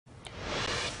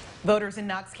Voters in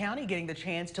Knox County getting the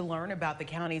chance to learn about the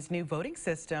county's new voting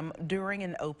system during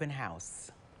an open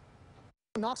house.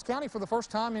 Knox County, for the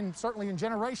first time certainly in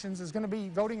generations, is going to be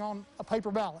voting on a paper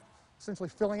ballot, essentially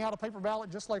filling out a paper ballot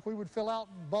just like we would fill out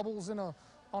bubbles on a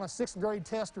 6th grade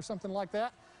test or something like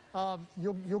that.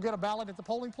 You'll get a ballot at the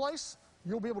polling place.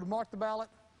 You'll be able to mark the ballot,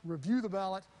 review the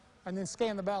ballot, and then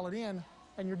scan the ballot in,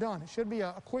 and you're done. It should be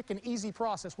a quick and easy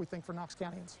process, we think, for Knox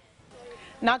Countyans.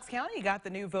 Knox County got the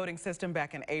new voting system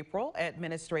back in April.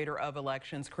 Administrator of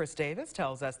Elections Chris Davis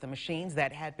tells us the machines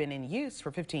that had been in use for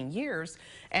 15 years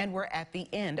and were at the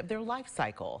end of their life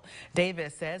cycle.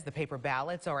 Davis says the paper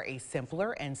ballots are a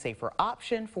simpler and safer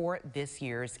option for this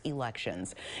year's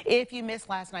elections. If you missed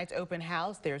last night's open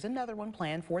house, there's another one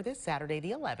planned for this Saturday,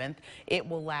 the 11th. It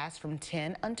will last from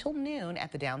 10 until noon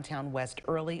at the Downtown West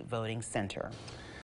Early Voting Center.